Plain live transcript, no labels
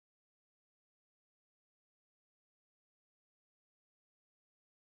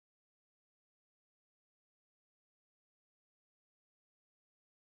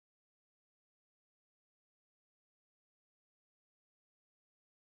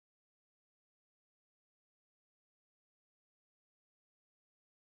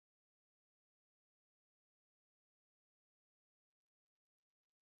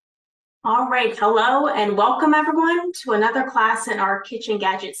All right, hello and welcome everyone to another class in our Kitchen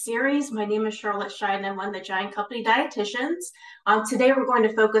Gadget series. My name is Charlotte Scheid and I'm one of the Giant Company dietitians. Today we're going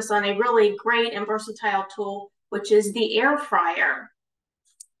to focus on a really great and versatile tool, which is the air fryer.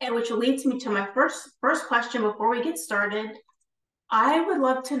 And which leads me to my first question before we get started. I would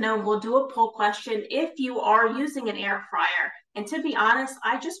love to know, we'll do a poll question, if you are using an air fryer. And to be honest,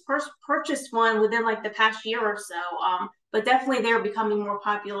 I just purchased one within like the past year or so, but definitely they're becoming more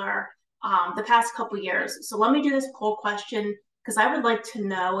popular the past couple years. So let me do this poll question because I would like to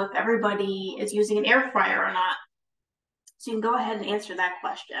know if everybody is using an air fryer or not. So you can go ahead and answer that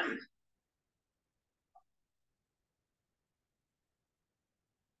question.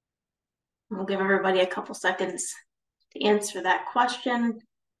 We'll give everybody a couple seconds to answer that question.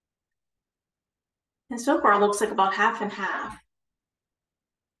 And so far, it looks like about half and half.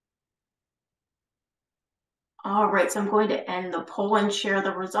 All right, so I'm going to end the poll and share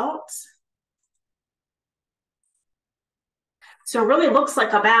the results. So it really looks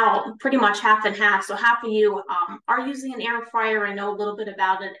like about pretty much half and half. So half of you are using an air fryer and know a little bit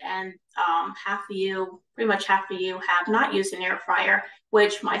about it, and pretty much half of you have not used an air fryer,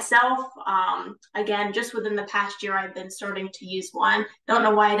 which myself, again, just within the past year, I've been starting to use one. Don't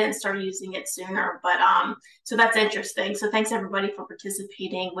know why I didn't start using it sooner, but so that's interesting. So thanks everybody for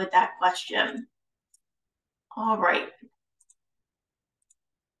participating with that question. All right.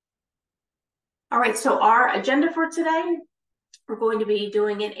 All right, so our agenda for today, we're going to be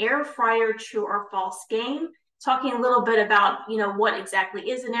doing an air fryer true or false game, talking a little bit about, what exactly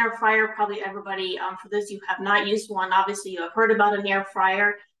is an air fryer. Probably everybody, for those of you who have not used one, obviously you have heard about an air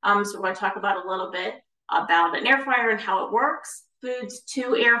fryer. So we're going to talk about a little bit about an air fryer and how it works, foods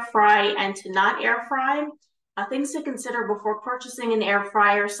to air fry and to not air fry, things to consider before purchasing an air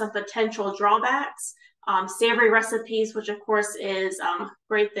fryer, some potential drawbacks, savory recipes, which of course is a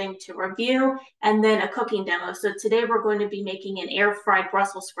great thing to review, and then a cooking demo. So today we're going to be making an air fried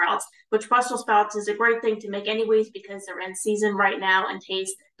Brussels sprouts, which Brussels sprouts is a great thing to make anyways because they're in season right now and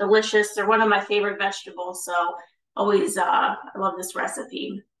taste delicious. They're one of my favorite vegetables, so always I love this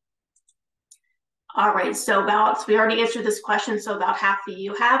recipe. All right, so we already answered this question, so about half of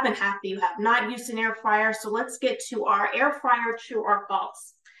you have and half of you have not used an air fryer. So let's get to our air fryer true or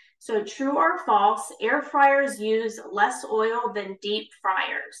false. So true or false, air fryers use less oil than deep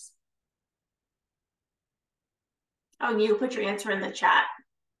fryers. Oh, you put your answer in the chat.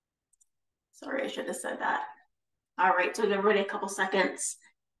 Sorry, I should have said that. All right, so give everybody a couple seconds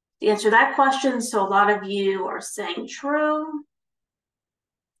to answer that question. So a lot of you are saying true.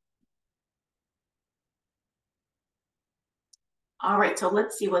 All right, so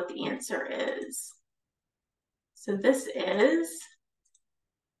let's see what the answer is. So this is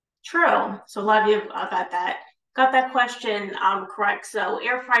true. So a lot of you got that question correct. So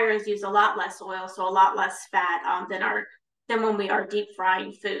air fryers use a lot less oil, so a lot less fat than when we are deep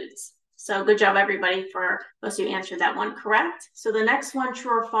frying foods. So good job, everybody, for those who answered that one correct. So the next one,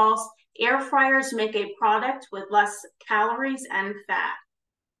 true or false, air fryers make a product with less calories and fat.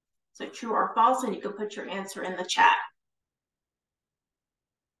 So true or false, and you can put your answer in the chat.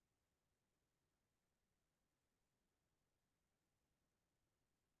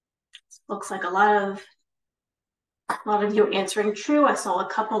 Looks like a lot of you answering true. I saw a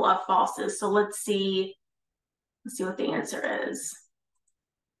couple of falses. So let's see what the answer is.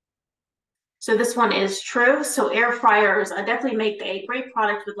 So this one is true. So air fryers definitely make a great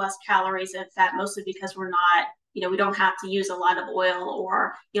product with less calories and fat, mostly because we're not, we don't have to use a lot of oil,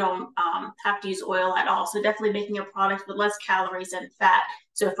 or you don't have to use oil at all. So definitely making a product with less calories and fat.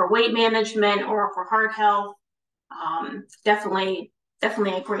 So for weight management or for heart health, definitely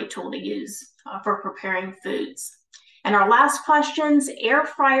a great tool to use for preparing foods. And our last questions, air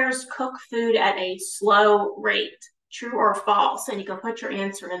fryers cook food at a slow rate, true or false? And you can put your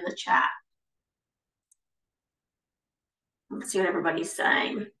answer in the chat. Let's see what everybody's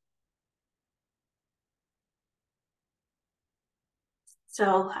saying.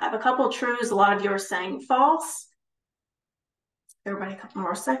 So I have a couple of trues. A lot of you are saying false. Everybody, a couple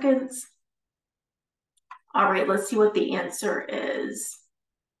more seconds. All right, let's see what the answer is.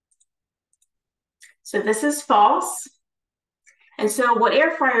 So this is false. And so what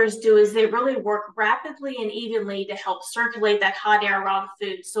air fryers do is they really work rapidly and evenly to help circulate that hot air around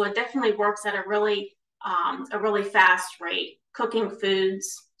food. So it definitely works at a really fast rate, cooking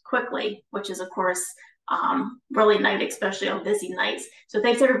foods quickly, which is of course really nice, especially on busy nights. So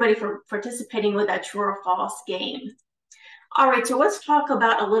thanks everybody for participating with that true or false game. All right, so let's talk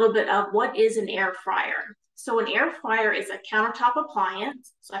about a little bit of what is an air fryer. So an air fryer is a countertop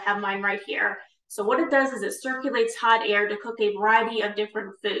appliance. So I have mine right here. So what it does is it circulates hot air to cook a variety of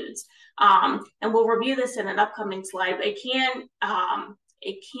different foods. And we'll review this in an upcoming slide, but it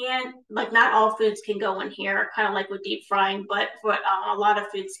can, like, not all foods can go in here, kind of like with deep frying, but a lot of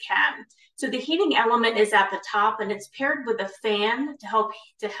foods can. So the heating element is at the top, and it's paired with a fan to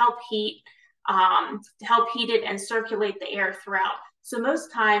help heat it and circulate the air throughout. So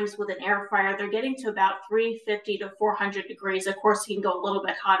most times with an air fryer, they're getting to about 350 to 400 degrees. Of course, you can go a little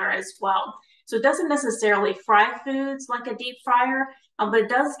bit hotter as well. So it doesn't necessarily fry foods like a deep fryer, but it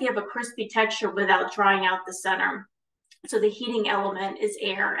does give a crispy texture without drying out the center. So the heating element is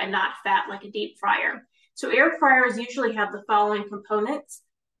air and not fat like a deep fryer. So air fryers usually have the following components.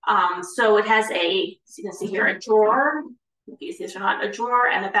 So it has as you can see here, a drawer. These are not a drawer,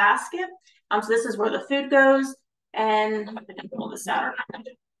 and a basket. So this is where the food goes. And I can pull this out.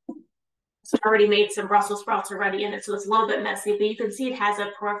 So I already made some Brussels sprouts already in it, so it's a little bit messy, but you can see it has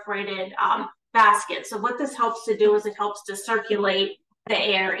a perforated basket. So what this helps to do is it helps to circulate the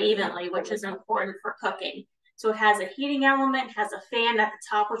air evenly, which is important for cooking. So it has a heating element, has a fan at the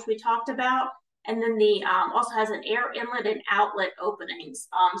top, which we talked about, and then the also has an air inlet and outlet openings.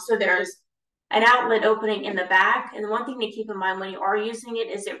 So there's an outlet opening in the back. And the one thing to keep in mind when you are using it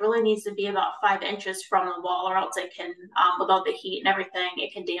is it really needs to be about 5 inches from the wall, or else it can, with all the heat and everything,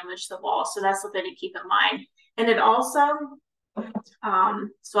 it can damage the wall. So that's something to keep in mind. And it also,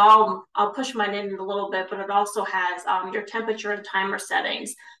 so I'll push mine in a little bit, but it also has your temperature and timer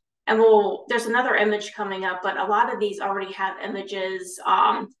settings. And there's another image coming up, but a lot of these already have images.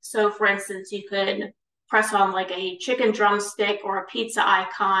 So for instance, you could press on like a chicken drumstick or a pizza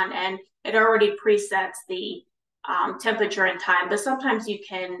icon, and it already presets the temperature and time. But sometimes you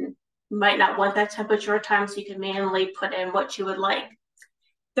might not want that temperature or time, so you can manually put in what you would like.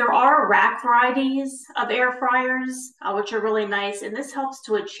 There are rack varieties of air fryers, which are really nice, and this helps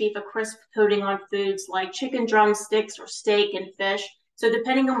to achieve a crisp coating on foods like chicken drumsticks or steak and fish. So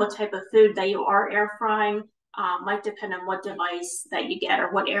depending on what type of food that you are air frying, might depend on what device that you get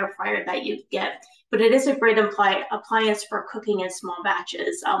or what air fryer that you get. But it is a great appliance for cooking in small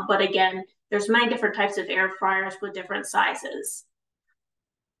batches. But again, there's many different types of air fryers with different sizes.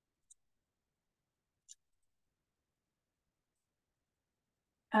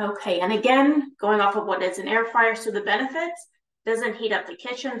 Okay, and again, going off of what is an air fryer, so the benefits, doesn't heat up the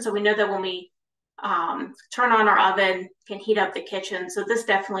kitchen. So we know that when we turn on our oven, can heat up the kitchen. So this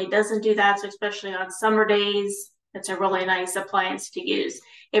definitely doesn't do that. So especially on summer days, it's a really nice appliance to use.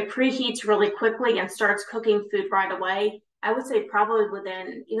 It preheats really quickly and starts cooking food right away. I would say probably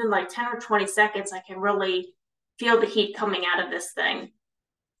within even like 10 or 20 seconds, I can really feel the heat coming out of this thing.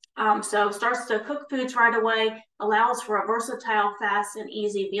 So starts to cook foods right away, allows for a versatile, fast, and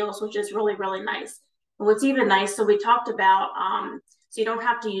easy meals, which is really, really nice. And what's even nice, so we talked about, so you don't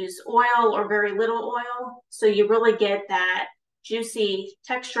have to use oil or very little oil. So you really get that juicy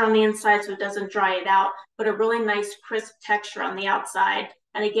texture on the inside, so it doesn't dry it out, but a really nice crisp texture on the outside.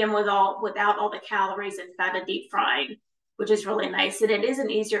 And again, without all the calories and fat of deep frying, which is really nice. And it is an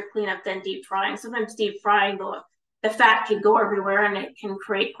easier cleanup than deep frying. Sometimes deep frying, the fat can go everywhere and it can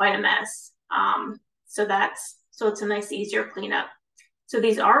create quite a mess. So it's a nice, easier cleanup. So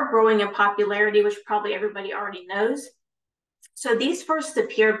these are growing in popularity, which probably everybody already knows. So these first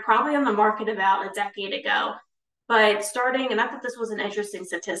appeared probably on the market about a decade ago, but starting, and I thought this was an interesting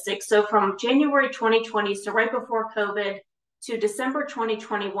statistic. So from January 2020, so right before COVID, to December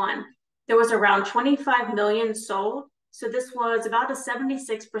 2021, there was around 25 million sold. So this was about a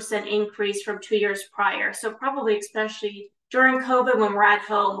 76% increase from 2 years prior. So probably especially during COVID, when we're at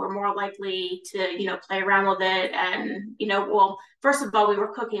home, we're more likely to, play around with it. And, well, first of all, we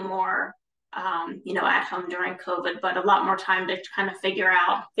were cooking more, at home during COVID, but a lot more time to kind of figure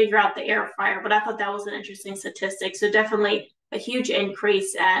out the air fryer. But I thought that was an interesting statistic. So definitely a huge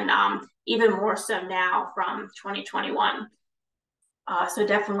increase, and even more so now from 2021. So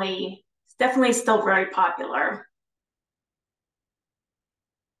definitely still very popular.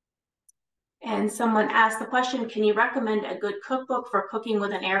 And someone asked the question, can you recommend a good cookbook for cooking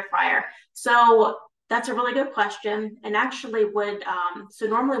with an air fryer? So that's a really good question. And actually so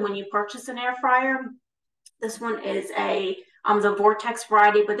normally when you purchase an air fryer, this one is the Vortex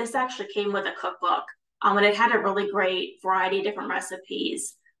variety, but this actually came with a cookbook. And it had a really great variety of different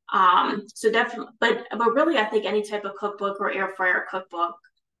recipes. So definitely, but really I think any type of cookbook or air fryer cookbook,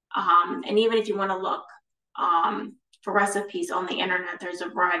 and even if you want to look, for recipes on the internet, there's a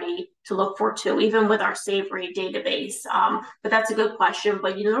variety to look for too, even with our savory database. But that's a good question.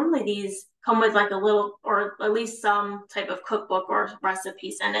 But normally these come with like a little, or at least some type of cookbook or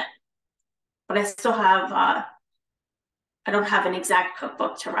recipes in it. But I still have, I don't have an exact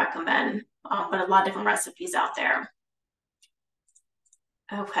cookbook to recommend. but a lot of different recipes out there.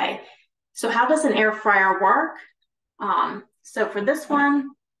 Okay, so how does an air fryer work? So for this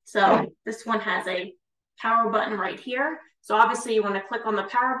one, this one has a power button right here. So obviously you want to click on the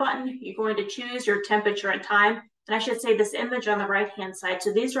power button, you're going to choose your temperature and time. And I should say this image on the right-hand side.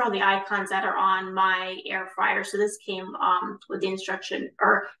 So these are all the icons that are on my air fryer. So this came with the instruction,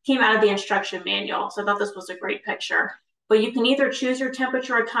 or came out of the instruction manual. So I thought this was a great picture. But you can either choose your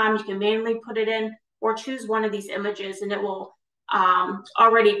temperature or time, you can manually put it in, or choose one of these images and it will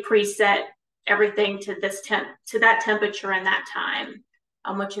already preset everything to that temperature and that time,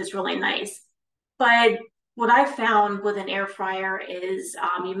 which is really nice. But what I found with an air fryer is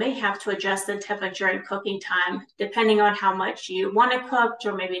you may have to adjust the temperature and cooking time depending on how much you want it cooked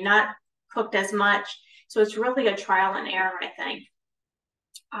or maybe not cooked as much. So it's really a trial and error, I think,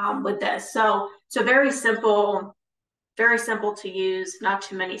 with this. So very simple to use, not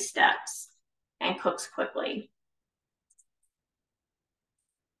too many steps, and cooks quickly.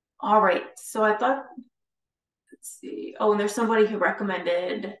 All right, so I thought, let's see. Oh, and there's somebody who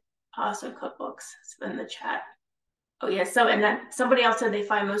recommended some cookbooks in the chat. Oh yeah, so and then somebody else said they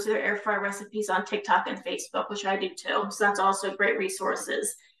find most of their air fry recipes on TikTok and Facebook, which I do too. So that's also great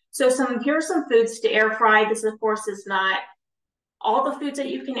resources. So here are some foods to air fry. This of course is not all the foods that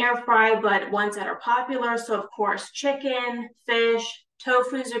you can air fry, but ones that are popular. So of course, chicken, fish,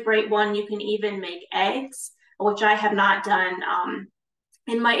 tofu is a great one. You can even make eggs, which I have not done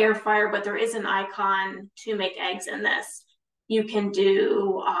in my air fryer, but there is an icon to make eggs in this. You can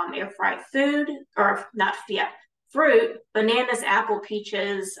do air fried food, or not, yeah, fruit, bananas, apple,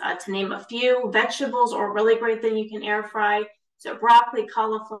 peaches, to name a few. Vegetables are a really great thing you can air fry. So broccoli,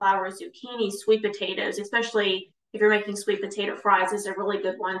 cauliflower, zucchini, sweet potatoes, especially if you're making sweet potato fries, is a really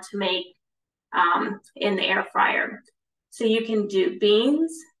good one to make in the air fryer. So you can do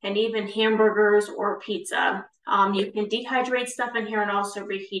beans and even hamburgers or pizza. You can dehydrate stuff in here and also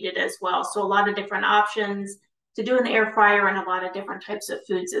reheat it as well. So a lot of different options to do in the air fryer and a lot of different types of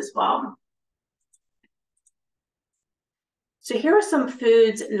foods as well. So here are some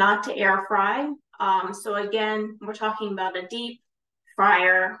foods not to air fry. So again, we're talking about a deep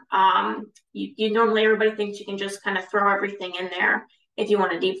fryer. You normally, everybody thinks you can just kind of throw everything in there if you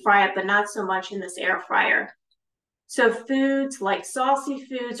want to deep fry it, but not so much in this air fryer. So foods like saucy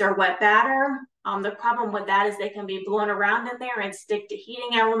foods or wet batter, the problem with that is they can be blown around in there and stick to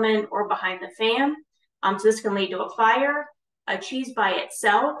heating element or behind the fan. So this can lead to a fire. Cheese by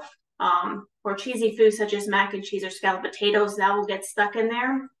itself, or cheesy foods such as mac and cheese or scalloped potatoes, that will get stuck in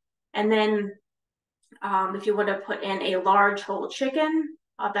there. And then if you want to put in a large whole chicken,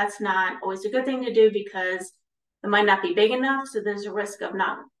 that's not always a good thing to do because it might not be big enough. So there's a risk of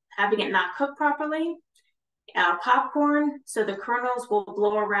not having it not cooked properly. Popcorn, so the kernels will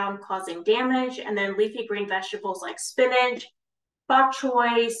blow around causing damage. And then leafy green vegetables like spinach, bok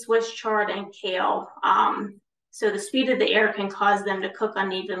choy, Swiss chard, and kale. So the speed of the air can cause them to cook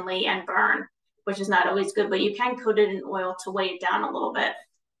unevenly and burn, which is not always good, but you can coat it in oil to weigh it down a little bit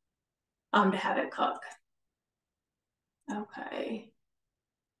to have it cook. Okay.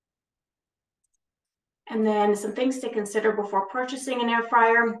 And then some things to consider before purchasing an air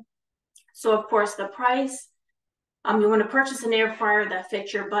fryer. So of course the price. You want to purchase an air fryer that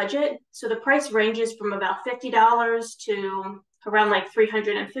fits your budget. So the price ranges from about $50 to around like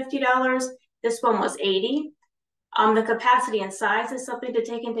 $350. This one was $80. The capacity and size is something to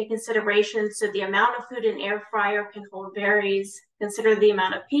take into consideration. So the amount of food an air fryer can hold varies. Consider the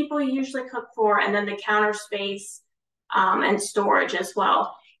amount of people you usually cook for, and then the counter space and storage as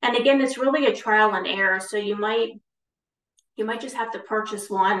well. And again, it's really a trial and error. So you might just have to purchase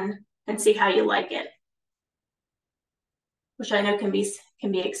one and see how you like it, which I know can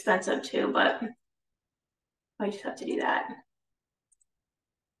be expensive too, but I just have to do that.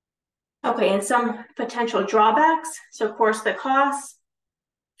 Okay, and some potential drawbacks. So of course the costs,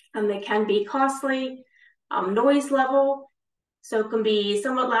 they can be costly. Noise level, so it can be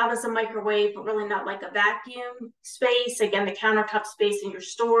somewhat loud as a microwave, but really not like a vacuum space. Again, the countertop space in your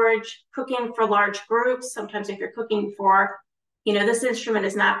storage. Cooking for large groups, sometimes if you're cooking for, this instrument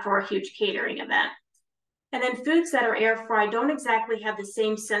is not for a huge catering event. And then foods that are air fried don't exactly have the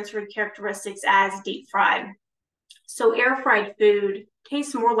same sensory characteristics as deep fried. So air fried food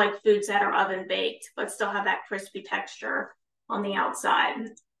tastes more like foods that are oven baked, but still have that crispy texture on the outside.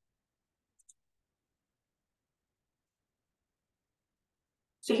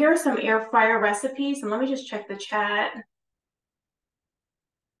 So here are some air fryer recipes, and let me just check the chat.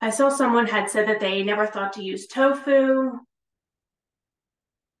 I saw someone had said that they never thought to use tofu.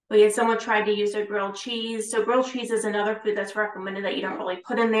 We had someone tried to use a grilled cheese. So grilled cheese is another food that's recommended that you don't really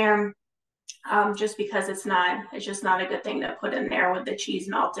put in there. just because it's just not a good thing to put in there with the cheese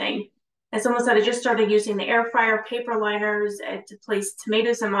melting. And someone said I just started using the air fryer paper liners to place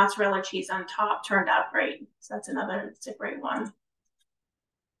tomatoes and mozzarella cheese on top. Turned out great. So it's a great one.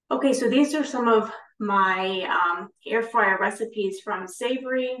 Okay, so these are some of my air fryer recipes from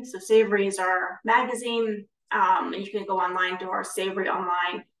Savory. So Savory is our magazine, and you can go online to our Savory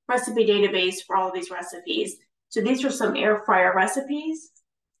online recipe database for all of these recipes. So these are some air fryer recipes.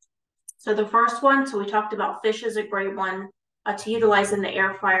 So the first one, so we talked about fish is a great one to utilize in the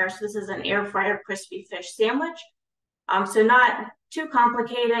air fryer. So this is an air fryer crispy fish sandwich. So not too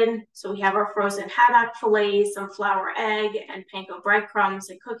complicated. So we have our frozen haddock fillets, some flour egg, and panko breadcrumbs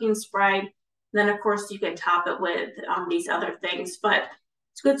and cooking spray. And then, of course, you can top it with these other things. But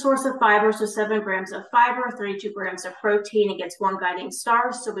it's a good source of fiber. So 7 grams of fiber, 32 grams of protein. It gets 1 guiding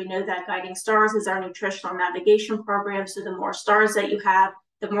star. So we know that guiding stars is our nutritional navigation program. So the more stars that you have,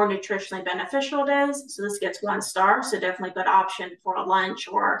 the more nutritionally beneficial it is. So this gets 1 star. So definitely a good option for a lunch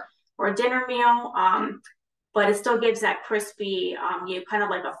or a dinner meal. But it still gives that crispy, kind of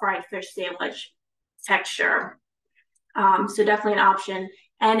like a fried fish sandwich texture. So definitely an option.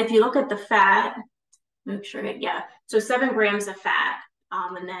 And if you look at the fat, make sure, so 7 grams of fat,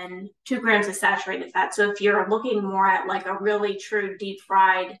 and then 2 grams of saturated fat. So if you're looking more at like a really true deep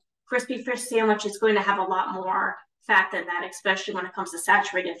fried crispy fish sandwich, it's going to have a lot more fat than that, especially when it comes to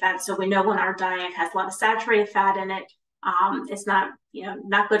saturated fat. So we know when our diet has a lot of saturated fat in it, it's not,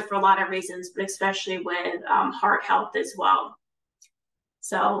 not good for a lot of reasons, but especially with heart health as well.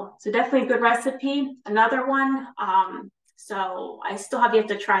 So definitely a good recipe. Another one, so I still have yet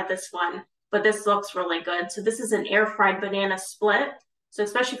to try this one, but this looks really good. So this is an air fried banana split. So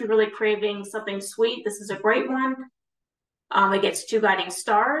especially if you're really craving something sweet, this is a great one. It gets 2 guiding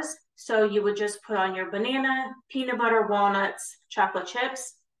stars. So you would just put on your banana, peanut butter, walnuts, chocolate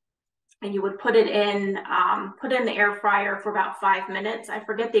chips, and you would put it in the air fryer for about 5 minutes. I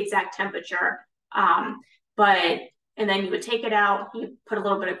forget the exact temperature, and then you would take it out, you put a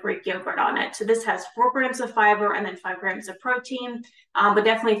little bit of Greek yogurt on it. So this has 4 grams of fiber and then 5 grams of protein. But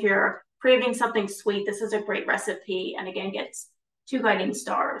definitely if you're craving something sweet, this is a great recipe, and again, gets 2 guiding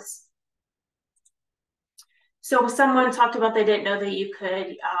stars. So someone talked about they didn't know that you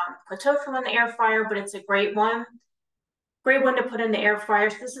could put tofu in the air fryer, but it's a great one. Great one to put in the air fryer.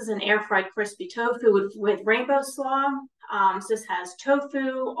 So this is an air fried crispy tofu with rainbow slaw. So this has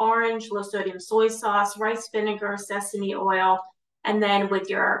tofu, orange, low sodium soy sauce, rice vinegar, sesame oil. And then with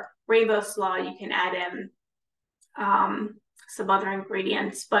your rainbow slaw, you can add in some other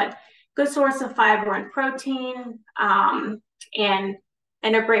ingredients, but good source of fiber and protein,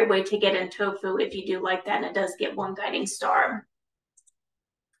 and a great way to get in tofu if you do like that. And it does get 1 guiding star.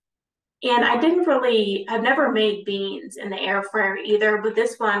 And I've never made beans in the air fryer either, but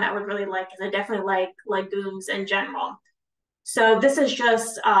this one I would really like because I definitely like legumes in general. So this is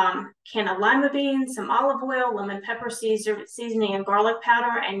just can of lima beans, some olive oil, lemon pepper seasoning, and garlic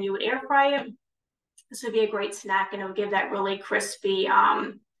powder, and you would air fry it. This would be a great snack, and it would give that really crispy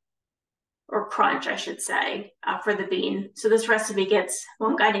or crunch, I should say, for the bean. So this recipe gets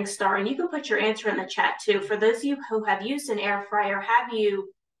 1 guiding star, and you can put your answer in the chat too. For those of you who have used an air fryer, have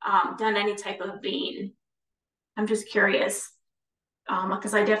you done any type of bean? I'm just curious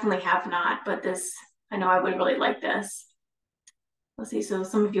because I definitely have not, but I know I would really like this. Let's see, so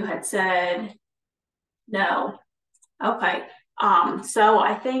some of you had said no. Okay, so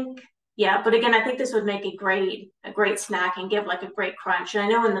I think, but again, I think this would make a great snack and give like a great crunch. And I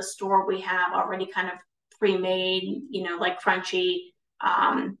know in the store we have already kind of pre-made, like crunchy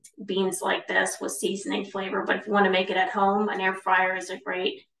beans like this with seasoning flavor. But if you want to make it at home, an air fryer is a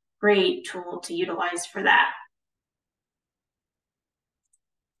great tool to utilize for that.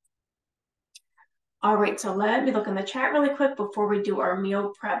 All right, so let me look in the chat really quick before we do our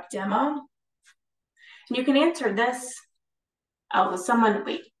meal prep demo. And you can answer this. Oh,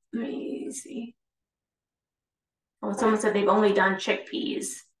 wait, let me see. Oh, someone said they've only done chickpeas.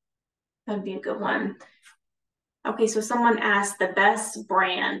 That'd be a good one. Okay, so someone asked the best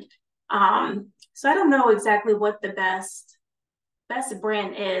brand. So I don't know exactly what the best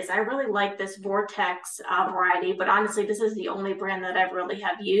brand is. I really like this Vortex variety, but honestly, this is the only brand that I really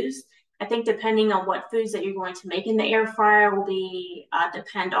have used. I think depending on what foods that you're going to make in the air fryer will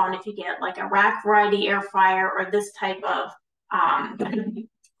depend on if you get like a rack variety air fryer or this type of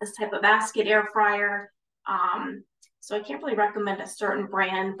basket air fryer. So I can't really recommend a certain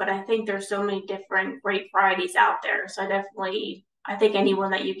brand, but I think there's so many different great varieties out there. So I think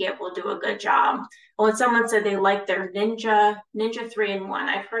anyone that you get will do a good job. Well, when someone said they like their Ninja 3-in-1,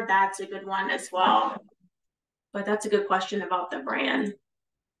 I've heard that's a good one as well. But that's a good question about the brand.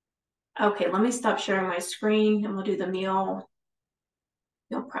 Okay, let me stop sharing my screen and we'll do the meal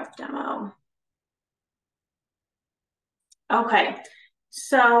prep demo. Okay,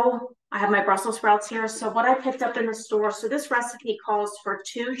 so I have my Brussels sprouts here. So what I picked up in the store, so this recipe calls for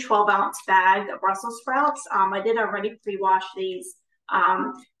two 12-ounce bag of Brussels sprouts. I did already pre-wash these.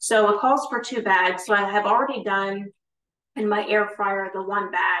 So it calls for 2 bags. So I have already done in my air fryer the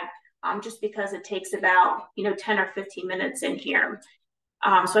 1 bag, just because it takes about 10 or 15 minutes in here.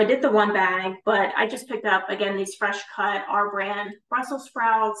 So I did the 1 bag, but I just picked up again these fresh cut our brand Brussels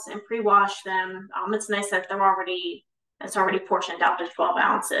sprouts and pre-washed them. It's nice that it's already portioned out to 12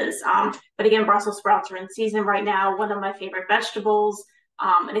 ounces. But again, Brussels sprouts are in season right now, one of my favorite vegetables.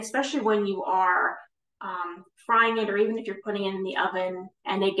 And especially when you are frying it, or even if you're putting it in the oven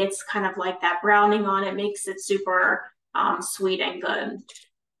and it gets kind of like that browning on it, makes it super sweet and good.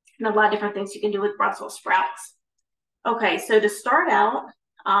 And a lot of different things you can do with Brussels sprouts. Okay, so to start out,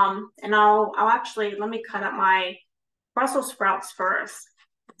 and I'll actually, let me cut up my Brussels sprouts first.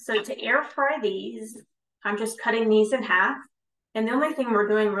 So to air fry these, I'm just cutting these in half. And the only thing we're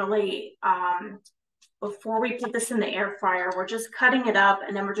doing really, before we put this in the air fryer, we're just cutting it up,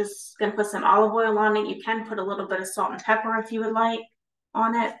 and then we're just gonna put some olive oil on it. You can put a little bit of salt and pepper if you would like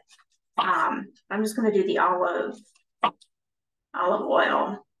on it. I'm just gonna do the olive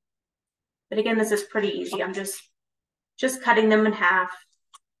oil. But again, this is pretty easy. I'm just cutting them in half,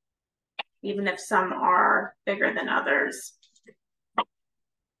 even if some are bigger than others.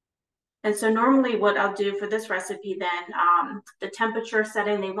 And so normally what I'll do for this recipe then, the temperature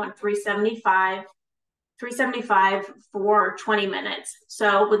setting, they want 375 for 20 minutes.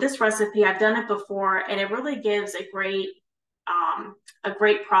 So with this recipe, I've done it before, and it really gives a great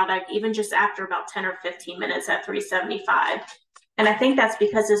product, even just after about 10 or 15 minutes at 375. And I think that's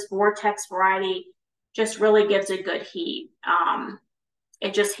because this Vortex variety just really gives a good heat.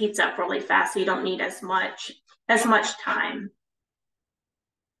 It just heats up really fast, so you don't need as much time.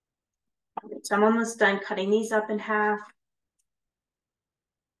 So I'm almost done cutting these up in half.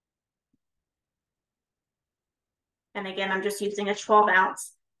 And again, I'm just using a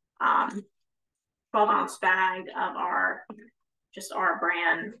 12-ounce bag of our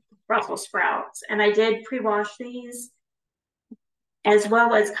brand Brussels sprouts. And I did pre-wash these, as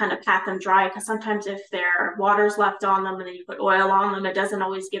well as kind of pat them dry, because sometimes if there water's left on them and then you put oil on them, it doesn't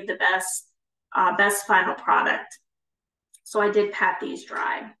always give the best final product. So I did pat these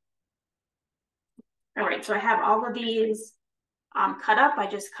dry. All right, so I have all of these cut up. I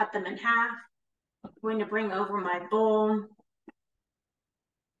just cut them in half. I'm going to bring over my bowl.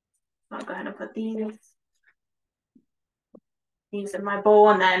 I'll go ahead and put these in my bowl,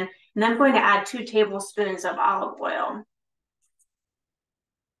 and then I'm going to add 2 tablespoons of olive oil.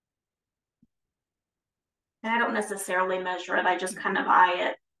 And I don't necessarily measure it, I just kind of eye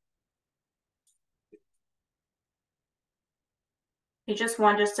it. You just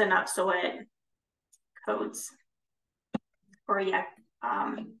want just enough so it coats, or yeah,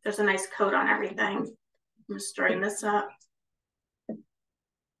 there's a nice coat on everything. I'm just stirring this up.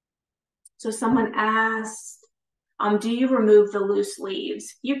 So someone asked, do you remove the loose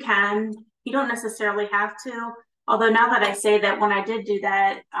leaves? You can. You don't necessarily have to. Although now that I say that, when I did do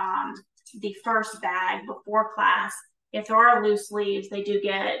that, the first bag before class, if there are loose leaves, they do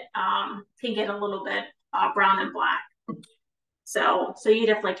can get a little bit brown and black. So you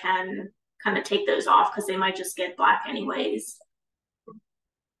definitely can kind of take those off, because they might just get black anyways.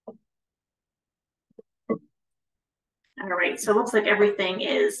 All right, so it looks like everything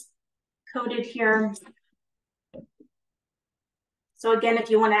is coated here. So again,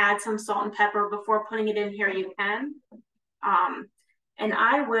 if you want to add some salt and pepper before putting it in here, you can. And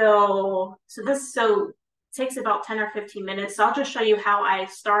I will, so it takes about 10 or 15 minutes. So I'll just show you how I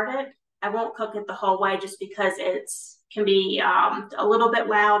start it. I won't cook it the whole way, just because can be a little bit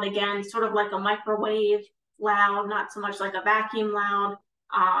loud, again, sort of like a microwave loud, not so much like a vacuum loud.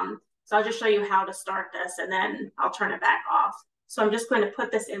 So I'll just show you how to start this, and then I'll turn it back off. So I'm just going to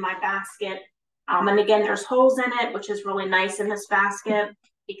put this in my basket. And again, there's holes in it, which is really nice in this basket,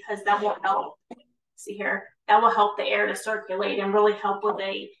 because that will help, see here, that will help the air to circulate and really help with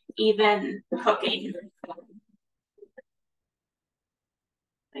a even cooking.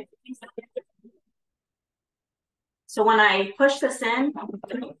 So when I push this in,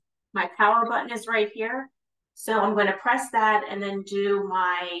 my power button is right here. So I'm going to press that and then do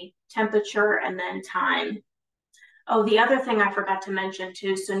my temperature and then time. Oh, the other thing I forgot to mention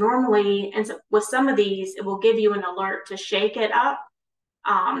too, so normally, and so with some of these, it will give you an alert to shake it up.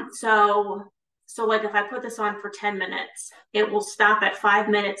 So like if I put this on for 10 minutes, it will stop at 5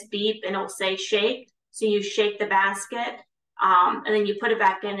 minutes, beep, and it will say shake. So you shake the basket. And then you put it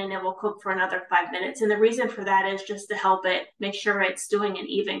back in and it will cook for another 5 minutes. And the reason for that is just to help it make sure it's doing an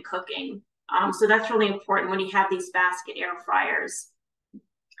even cooking. So that's really important when you have these basket air fryers.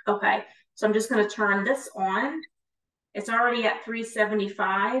 Okay, so I'm just going to turn this on. It's already at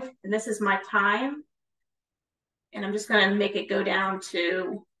 375, and this is my time. And I'm just going to make it go down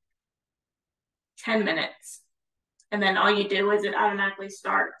to 10 minutes. And then all you do is it automatically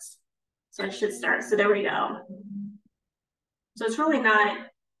starts. So it should start. So there we go. So it's really not,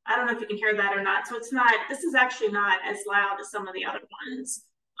 I don't know if you can hear that or not. So it's not, this is actually not as loud as some of the other ones.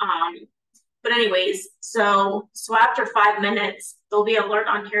 But anyways, so after 5 minutes, there'll be an alert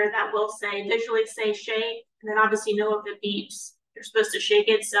on here that will say, visually say shake, and then obviously know if it beeps, you're supposed to shake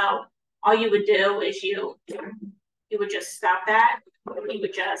it. So all you would do is you would just stop that, you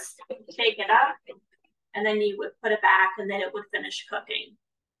would just shake it up, and then you would put it back, and then it would finish cooking.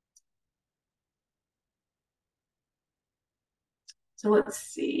 So let's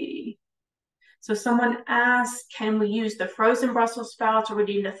see. So someone asked, can we use the frozen Brussels sprouts or would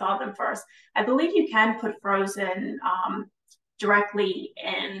you need to thaw them first? I believe you can put frozen directly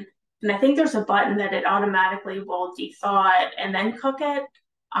in. And I think there's a button that it automatically will de-thaw it and then cook it.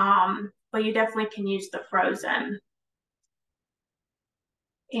 But you definitely can use the frozen.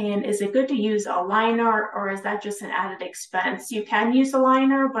 And is it good to use a liner or is that just an added expense? You can use a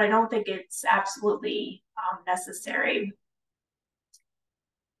liner, but I don't think it's absolutely necessary.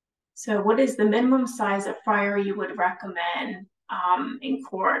 So what is the minimum size of fryer you would recommend in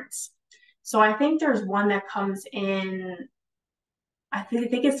quarts? So I think there's one that comes in, I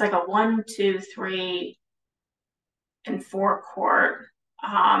think it's like a 1, 2, 3, and 4 quart.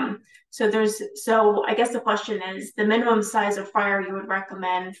 So I guess the question is the minimum size of fryer you would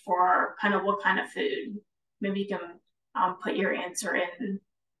recommend for kind of what kind of food? Maybe you can put your answer in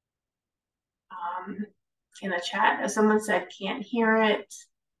the chat. If someone said can't hear it.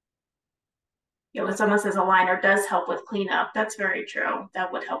 When someone says a liner does help with cleanup, that's very true. That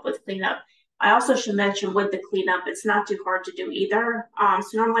would help with cleanup. I also should mention with the cleanup, it's not too hard to do either.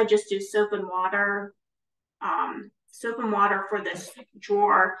 So normally I just do soap and water for this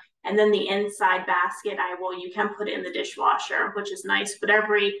drawer, and then the inside basket you can put it in the dishwasher, which is nice. But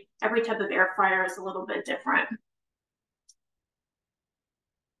every type of air fryer is a little bit different.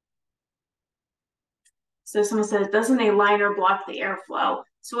 So someone says, doesn't a liner block the airflow?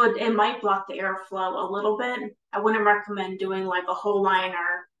 So it might block the airflow a little bit. I wouldn't recommend doing like a whole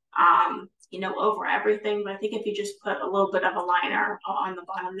liner, over everything. But I think if you just put a little bit of a liner on the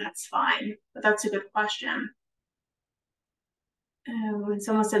bottom, that's fine. But that's a good question. When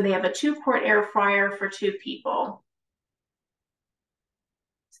someone said they have a 2-quart air fryer for 2 people.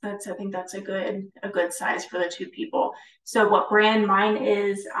 So I think that's a good size for the 2 people. So what brand mine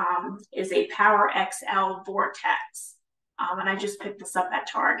is a Power XL Vortex. And I just picked this up at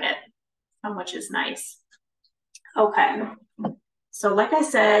Target, which is nice. Okay. So like I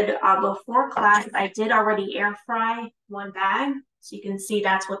said, before class, I did already air fry 1 bag. So you can see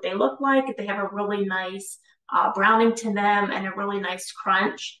that's what they look like. They have a really nice browning to them and a really nice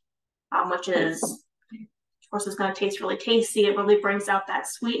crunch, which is, of course, it's going to taste really tasty. It really brings out that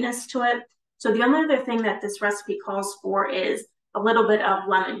sweetness to it. So the only other thing that this recipe calls for is a little bit of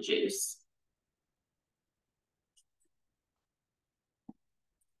lemon juice.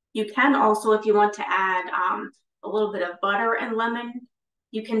 You can also, if you want to add a little bit of butter and lemon,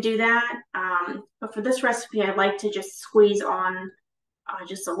 you can do that. But for this recipe, I like to just squeeze on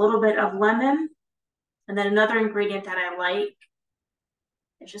just a little bit of lemon. And then another ingredient that I like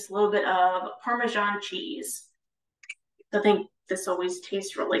is just a little bit of Parmesan cheese. I think this always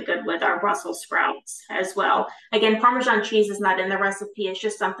tastes really good with our Brussels sprouts as well. Again, Parmesan cheese is not in the recipe. It's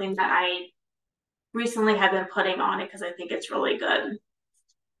just something that I recently have been putting on it because I think it's really good.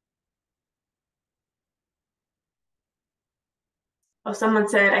 Oh, someone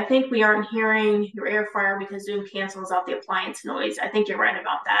said, I think we aren't hearing your air fryer because Zoom cancels out the appliance noise. I think you're right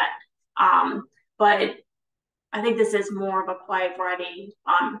about that. But I think this is more of a quiet variety,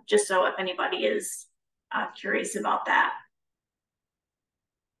 just so if anybody is curious about that.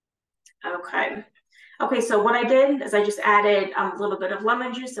 Okay, so what I did is I just added a little bit of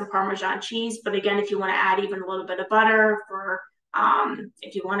lemon juice and Parmesan cheese. But again, if you want to add even a little bit of butter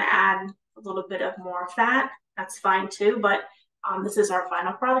if you want to add a little bit of more fat, that's fine too. But this is our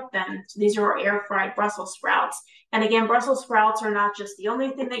final product then. So these are our air fried Brussels sprouts. And again, Brussels sprouts are not just the only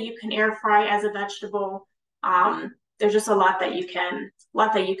thing that you can air fry as a vegetable. There's just a lot that you can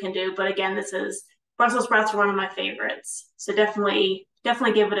do. But again, Brussels sprouts are one of my favorites. So definitely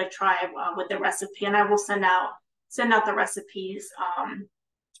give it a try with the recipe. And I will send out the recipes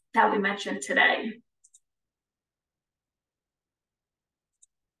that we mentioned today.